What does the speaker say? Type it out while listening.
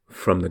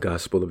From the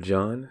Gospel of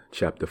John,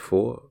 chapter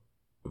 4,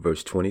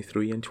 verse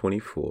 23 and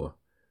 24,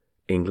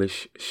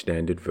 English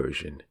Standard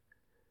Version.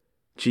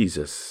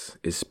 Jesus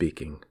is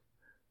speaking.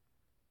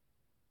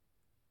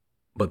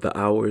 But the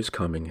hour is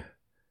coming,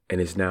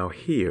 and is now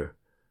here,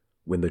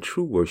 when the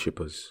true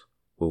worshipers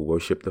will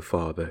worship the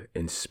Father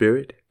in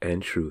spirit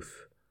and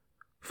truth,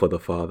 for the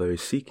Father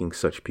is seeking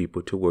such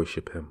people to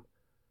worship him.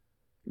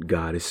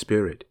 God is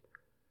spirit,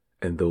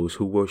 and those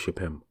who worship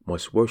him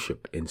must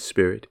worship in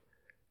spirit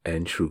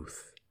and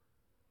truth.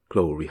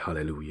 Glory,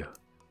 hallelujah.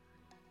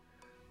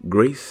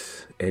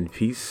 Grace and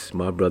peace,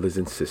 my brothers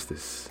and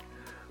sisters.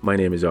 My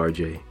name is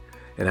RJ,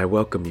 and I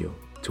welcome you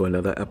to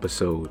another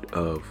episode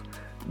of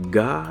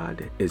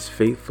God is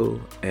Faithful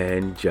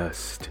and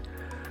Just,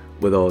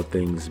 with all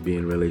things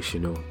being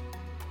relational.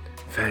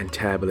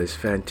 Fantabulous,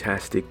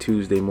 fantastic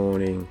Tuesday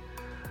morning.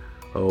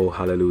 Oh,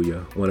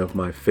 hallelujah. One of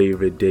my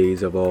favorite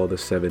days of all the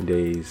 7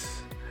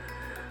 days,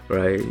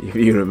 right? If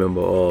you remember,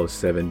 all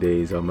 7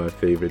 days are my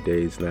favorite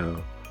days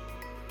now.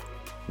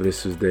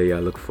 This is the day I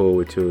look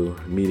forward to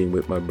meeting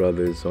with my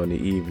brothers on the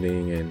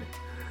evening, and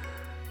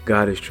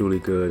God is truly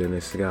good, and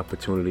it's the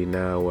opportunity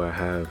now where I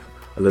have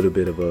a little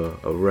bit of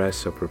a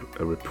rest, a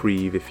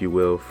reprieve, if you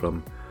will,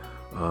 from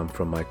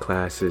my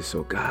classes.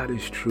 So God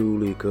is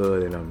truly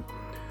good, and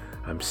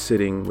I'm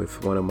sitting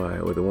with one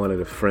of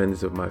the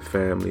friends of my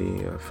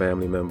family, a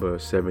family member, a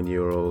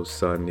 7-year-old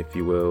son, if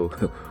you will,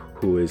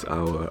 who is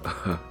our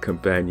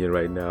companion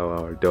right now,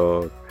 our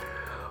dog,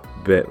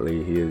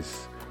 Bentley. He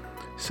is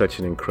such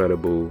an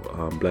incredible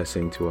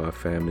blessing to our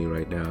family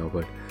right now.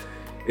 But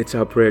it's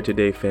our prayer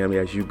today, family,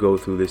 as you go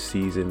through this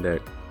season,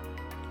 that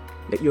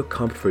you're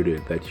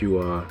comforted, that you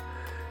are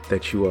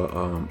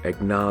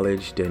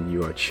acknowledged, and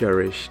you are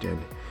cherished,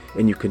 and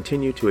you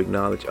continue to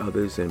acknowledge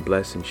others and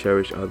bless and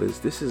cherish others.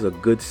 This is a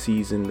good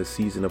season, the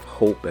season of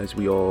hope, as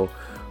we all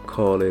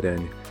call it,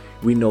 and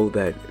we know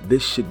that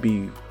this should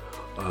be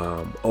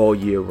all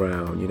year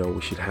round. You know,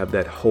 we should have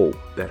that hope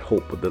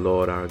of the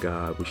Lord our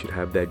God. We should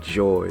have that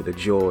joy, the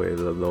joy of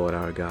the Lord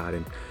our God,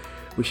 and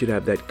we should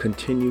have that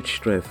continued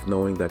strength,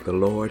 knowing that the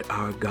Lord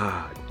our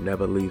God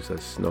never leaves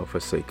us nor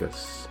forsake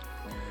us.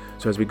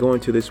 So as we go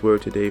into this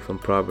word today from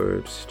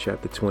Proverbs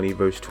chapter 20,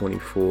 verse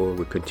 24,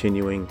 we're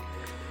continuing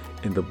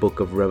in the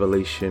book of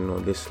Revelation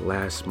on this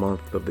last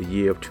month of the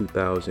year of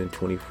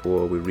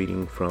 2024. We're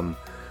reading from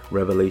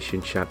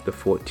Revelation chapter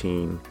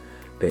 14,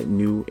 that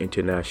New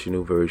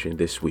International Version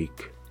this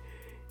week.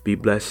 Be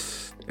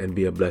blessed and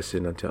be a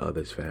blessing unto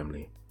others,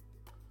 family.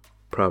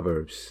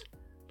 Proverbs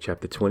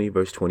chapter 20,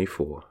 verse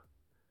 24.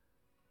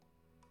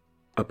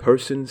 A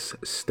person's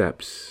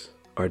steps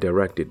are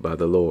directed by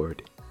the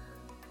Lord.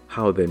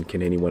 How then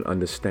can anyone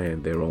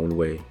understand their own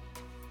way?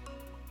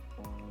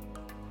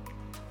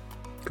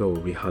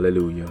 Glory,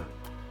 hallelujah.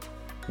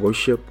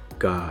 Worship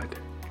God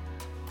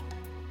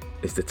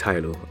is the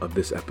title of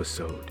this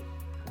episode.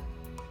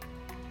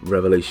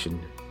 Revelation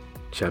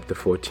chapter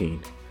 14.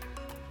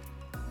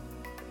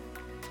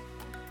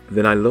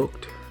 Then I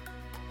looked,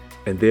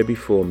 and there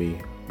before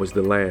me was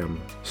the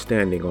Lamb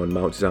standing on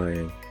Mount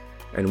Zion,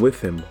 and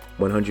with him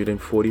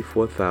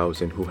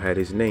 144,000 who had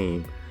his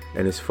name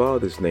and his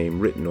Father's name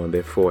written on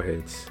their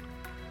foreheads.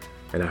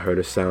 And I heard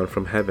a sound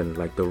from heaven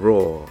like the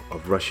roar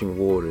of rushing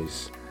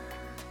waters,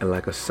 and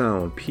like a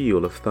sound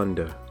peal of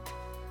thunder.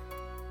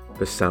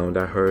 The sound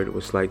I heard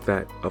was like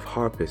that of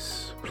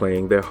harpists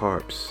playing their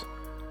harps.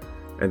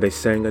 And they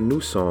sang a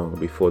new song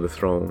before the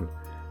throne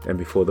and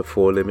before the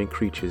 4 living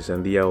creatures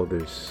and the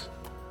elders.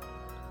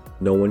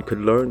 No one could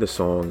learn the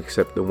song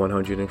except the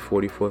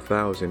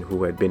 144,000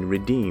 who had been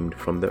redeemed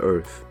from the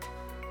earth.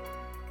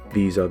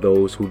 These are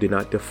those who did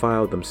not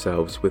defile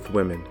themselves with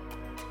women,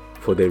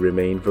 for they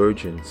remain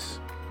virgins.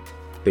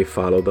 They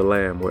follow the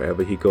Lamb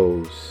wherever he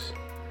goes.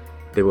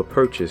 They were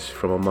purchased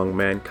from among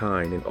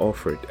mankind and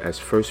offered as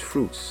first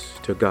fruits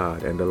to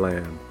God and the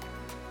Lamb.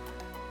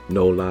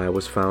 No lie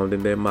was found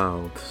in their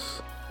mouths.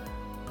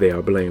 They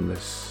are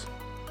blameless.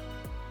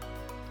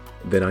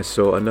 Then I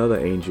saw another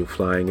angel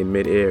flying in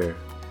midair,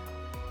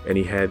 and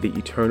he had the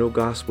eternal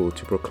gospel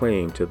to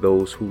proclaim to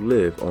those who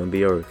live on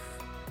the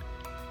earth,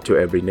 to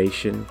every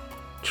nation,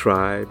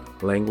 tribe,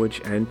 language,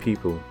 and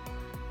people.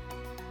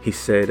 He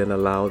said in a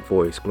loud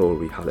voice,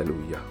 Glory,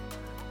 hallelujah.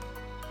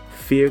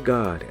 Fear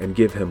God and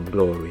give him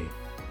glory,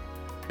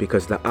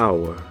 because the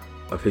hour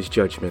of his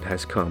judgment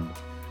has come.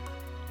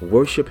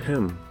 Worship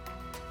him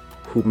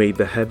who made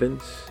the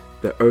heavens,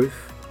 the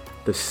earth,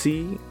 the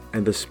sea,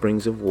 and the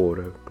springs of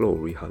water.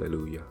 Glory,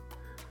 hallelujah.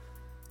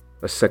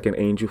 A second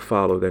angel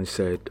followed and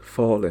said,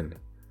 Fallen,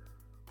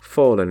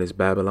 fallen is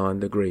Babylon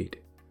the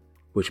Great,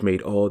 which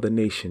made all the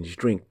nations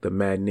drink the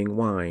maddening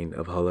wine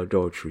of her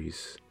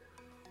adulteries.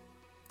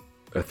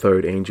 A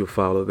third angel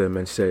followed them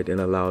and said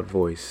in a loud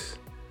voice,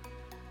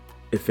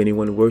 If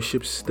anyone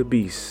worships the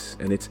beast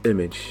and its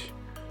image,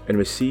 and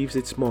receives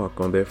its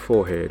mark on their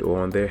forehead or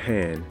on their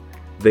hand,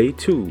 they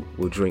too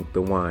will drink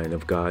the wine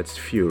of God's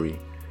fury,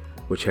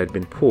 which had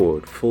been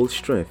poured full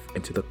strength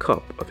into the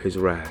cup of his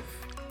wrath.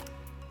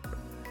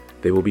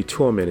 They will be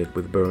tormented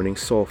with burning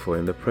sulfur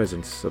in the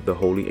presence of the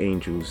holy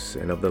angels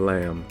and of the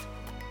Lamb.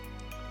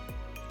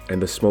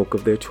 and the smoke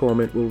of their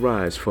torment will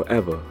rise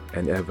forever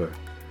and ever.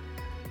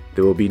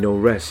 There will be no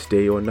rest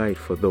day or night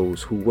for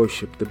those who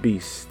worship the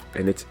beast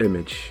and its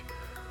image,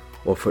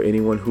 or for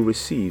anyone who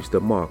receives the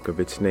mark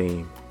of its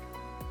name.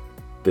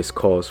 This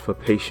calls for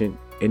patient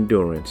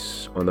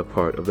endurance on the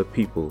part of the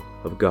people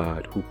of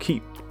God who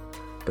keep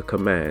the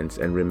commands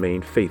and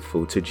remain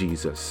faithful to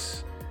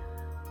Jesus.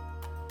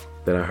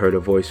 Then I heard a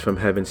voice from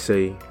heaven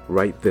say,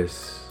 "Write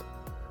this: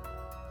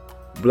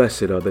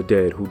 Blessed are the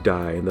dead who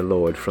die in the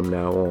Lord from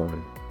now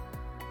on.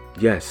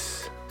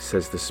 Yes,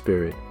 says the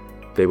Spirit,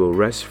 they will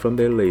rest from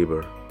their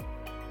labor,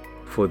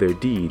 for their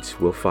deeds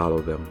will follow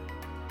them."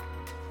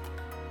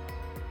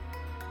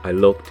 I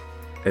looked,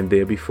 and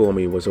there before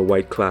me was a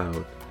white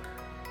cloud,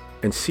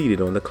 and seated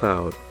on the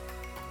cloud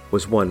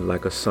was one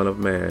like a son of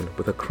man,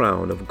 with a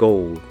crown of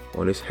gold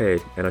on his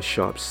head and a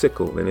sharp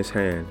sickle in his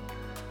hand.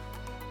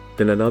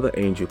 Then another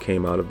angel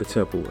came out of the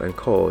temple and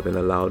called in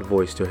a loud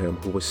voice to him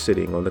who was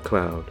sitting on the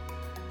cloud,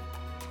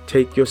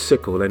 "Take your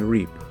sickle and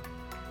reap,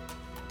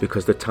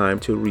 because the time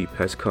to reap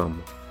has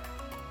come,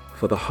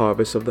 for the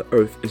harvest of the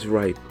earth is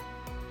ripe."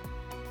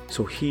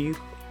 So he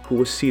who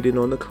was seated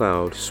on the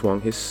cloud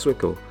swung his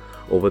sickle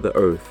over the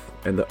earth,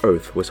 and the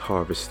earth was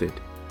harvested.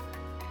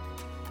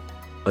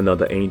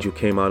 Another angel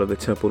came out of the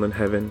temple in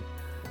heaven,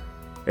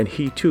 and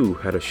he too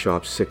had a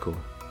sharp sickle.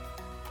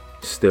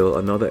 Still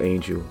another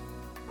angel,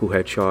 who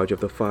had charge of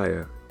the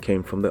fire,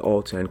 came from the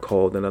altar and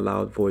called in a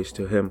loud voice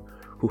to him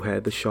who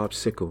had the sharp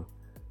sickle,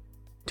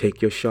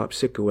 "Take your sharp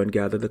sickle and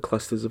gather the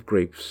clusters of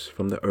grapes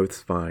from the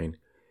earth's vine,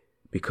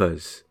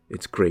 because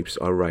its grapes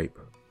are ripe."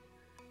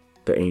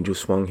 The angel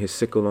swung his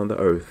sickle on the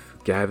earth,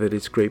 gathered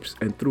its grapes,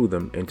 and threw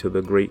them into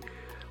the great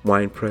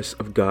winepress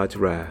of God's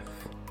wrath.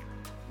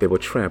 They were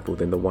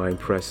trampled in the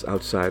winepress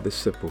outside the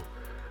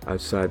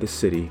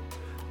city,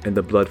 and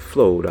the blood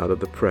flowed out of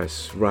the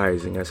press,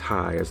 rising as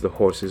high as the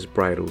horses'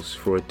 bridles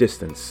for a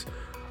distance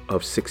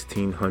of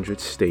 1,600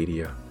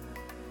 stadia.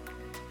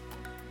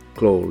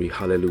 Glory,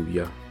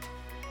 hallelujah.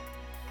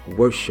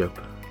 Worship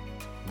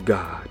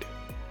God.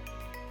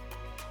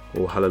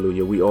 Oh,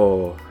 hallelujah. We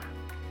all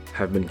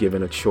have been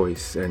given a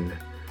choice, and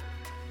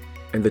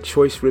the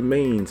choice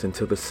remains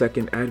until the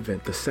second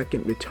advent, the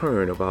second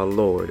return of our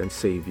Lord and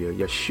Savior,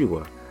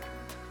 Yeshua,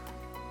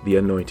 the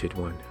Anointed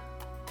One.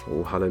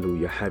 Oh,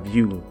 hallelujah. Have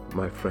you,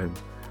 my friend,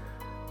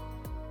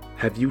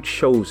 have you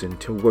chosen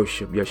to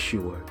worship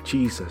Yeshua,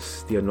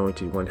 Jesus, the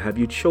Anointed One? Have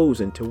you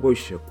chosen to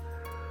worship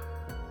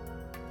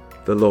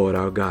the Lord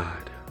our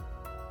God?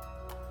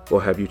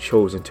 Or have you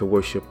chosen to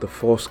worship the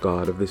false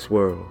god of this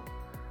world?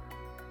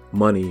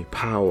 Money,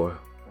 power,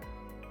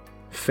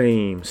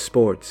 fame,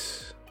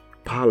 sports,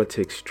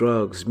 politics,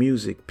 drugs,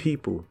 music,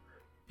 people,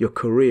 your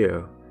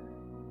career,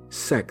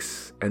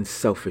 sex, and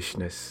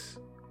selfishness.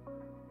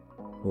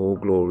 Oh,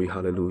 glory,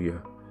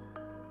 hallelujah.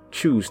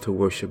 Choose to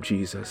worship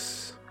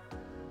Jesus.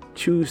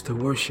 Choose to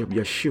worship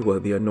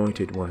Yeshua, the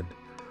Anointed One.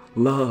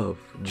 Love,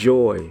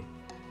 joy,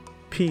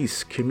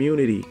 peace,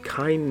 community,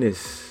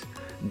 kindness,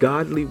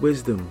 godly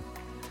wisdom,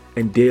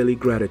 and daily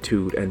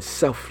gratitude and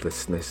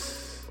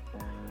selflessness.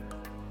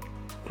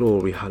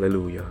 Glory,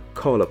 hallelujah.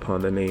 Call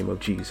upon the name of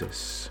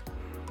Jesus.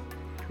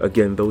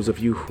 Again, those of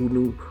you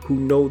who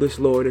know this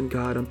Lord and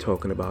God I'm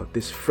talking about,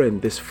 this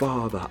friend, this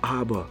Father,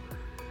 Abba,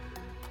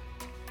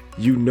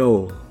 you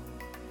know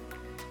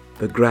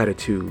the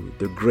gratitude,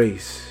 the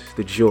grace,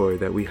 the joy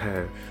that we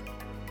have.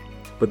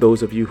 But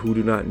those of you who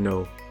do not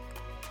know,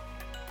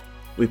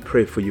 we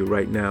pray for you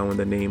right now in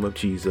the name of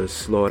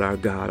Jesus, Lord our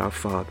God, our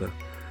Father.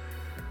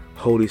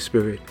 Holy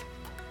Spirit,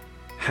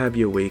 have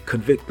your way.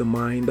 Convict the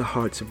mind, the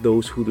hearts of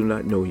those who do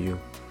not know you.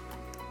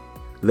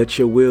 Let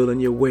your will and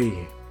your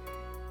way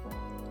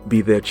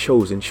be their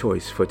chosen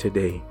choice for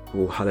today.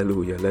 Oh,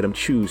 hallelujah. Let them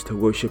choose to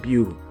worship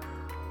you,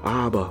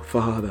 Abba,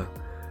 Father.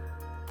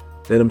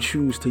 Let them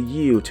choose to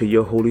yield to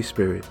your Holy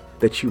Spirit,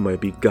 that you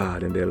might be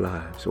God in their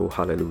lives. Oh,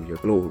 hallelujah.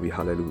 Glory,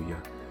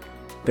 hallelujah.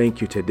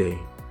 Thank you today.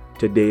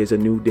 Today is a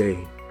new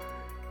day.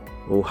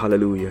 Oh,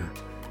 hallelujah.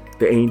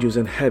 The angels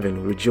in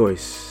heaven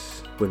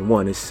rejoice when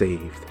one is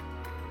saved.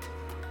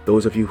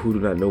 Those of you who do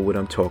not know what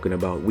I'm talking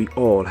about, we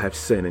all have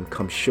sinned and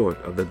come short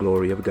of the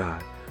glory of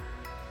God.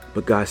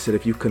 But God said,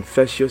 if you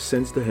confess your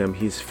sins to him,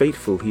 he is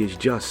faithful, he is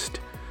just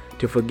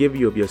to forgive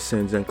you of your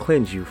sins and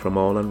cleanse you from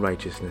all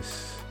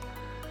unrighteousness.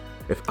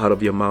 If out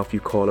of your mouth you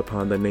call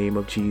upon the name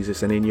of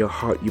Jesus, and in your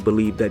heart you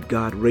believe that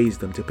God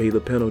raised him to pay the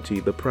penalty,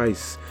 the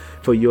price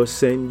for your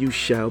sin, you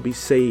shall be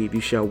saved.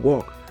 You shall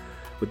walk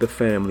with the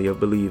family of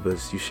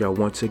believers. You shall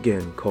once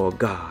again call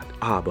God,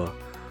 Abba,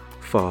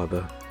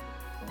 Father.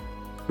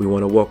 We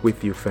want to walk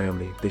with you,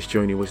 family. This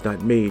journey was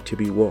not made to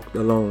be walked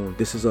alone.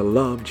 This is a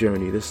love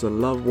journey. This is a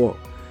love walk.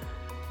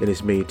 It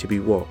is made to be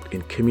walked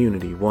in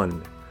community,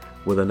 one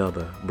with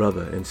another,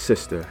 brother and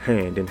sister,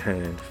 hand in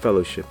hand,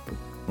 fellowship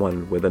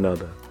one with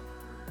another.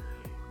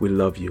 We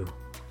love you.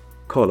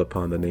 Call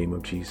upon the name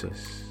of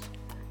Jesus.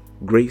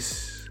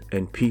 Grace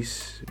and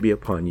peace be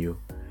upon you.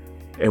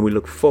 And we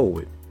look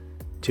forward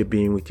to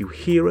being with you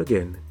here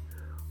again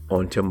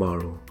on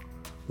tomorrow.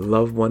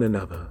 Love one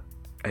another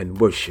and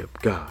worship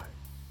God,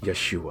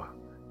 Yeshua,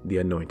 the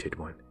Anointed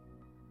One.